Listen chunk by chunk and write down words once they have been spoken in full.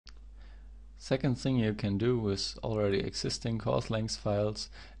Second thing you can do with already existing course length files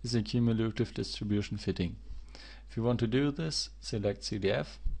is a cumulative distribution fitting. If you want to do this, select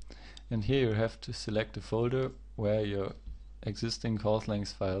CDF, and here you have to select a folder where your existing course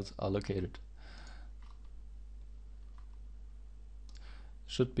length files are located.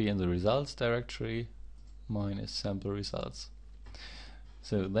 Should be in the results directory. Mine is sample results.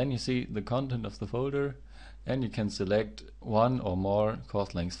 So then you see the content of the folder, and you can select one or more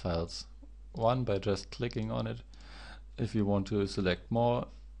course length files. One by just clicking on it. If you want to select more,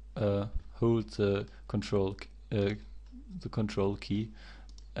 hold the control key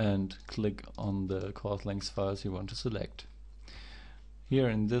and click on the course length files you want to select. Here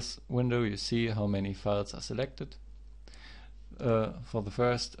in this window you see how many files are selected. For the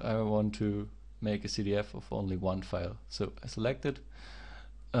first, I want to make a CDF of only one file, so I select it.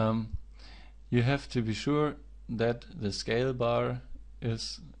 You have to be sure that the scale bar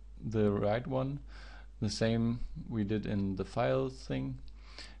is the right one, the same we did in the file thing.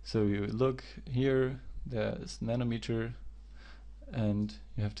 So you look here, there is nanometer, and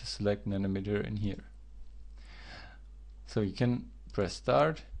you have to select nanometer in here. So you can press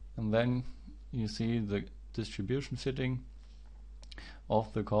start, and then you see the distribution fitting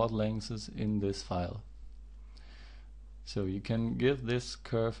of the chord lengths in this file. So you can give this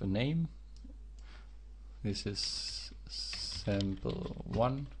curve a name. This is sample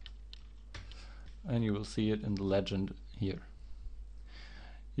 1, and you will see it in the legend here.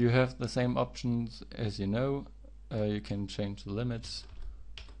 You have the same options as you know. You can change the limits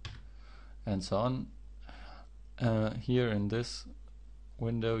and so on. Here in this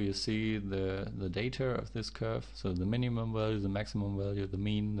window you see the data of this curve, so the minimum value, the maximum value, the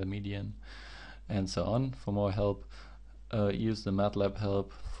mean, the median, and so on. For more help, use the Matlab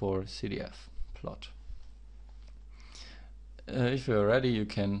help for CDF plot. If you're ready, you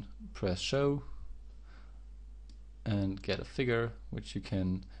can press show and get a figure which you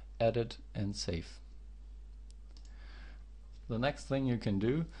can edit and save. The next thing you can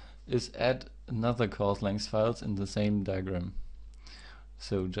do is add another course length files in the same diagram.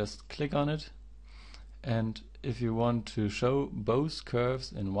 So just click on it, and if you want to show both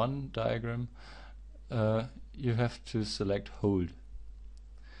curves in one diagram, you have to select hold.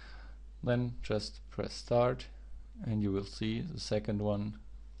 Then just press start, and you will see the second one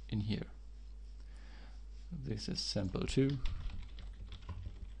in here. This is sample 2.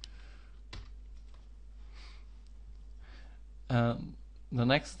 The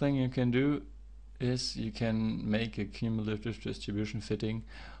next thing you can do is you can make a cumulative distribution fitting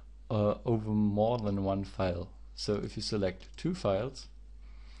over more than one file. So if you select 2 files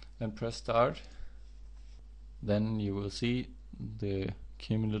and press start, then you will see the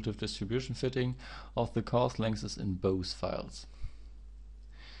cumulative distribution fitting of the course lengths in both files.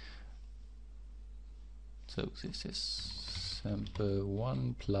 So this is sample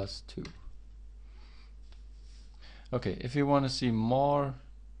 1 plus 2. Okay, if you want to see more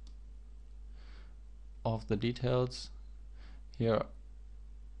of the details, here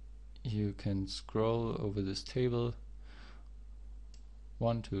you can scroll over this table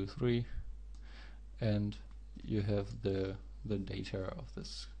 1, 2, 3, and you have the data of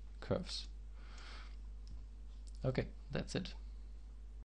this curves. Okay, that's it.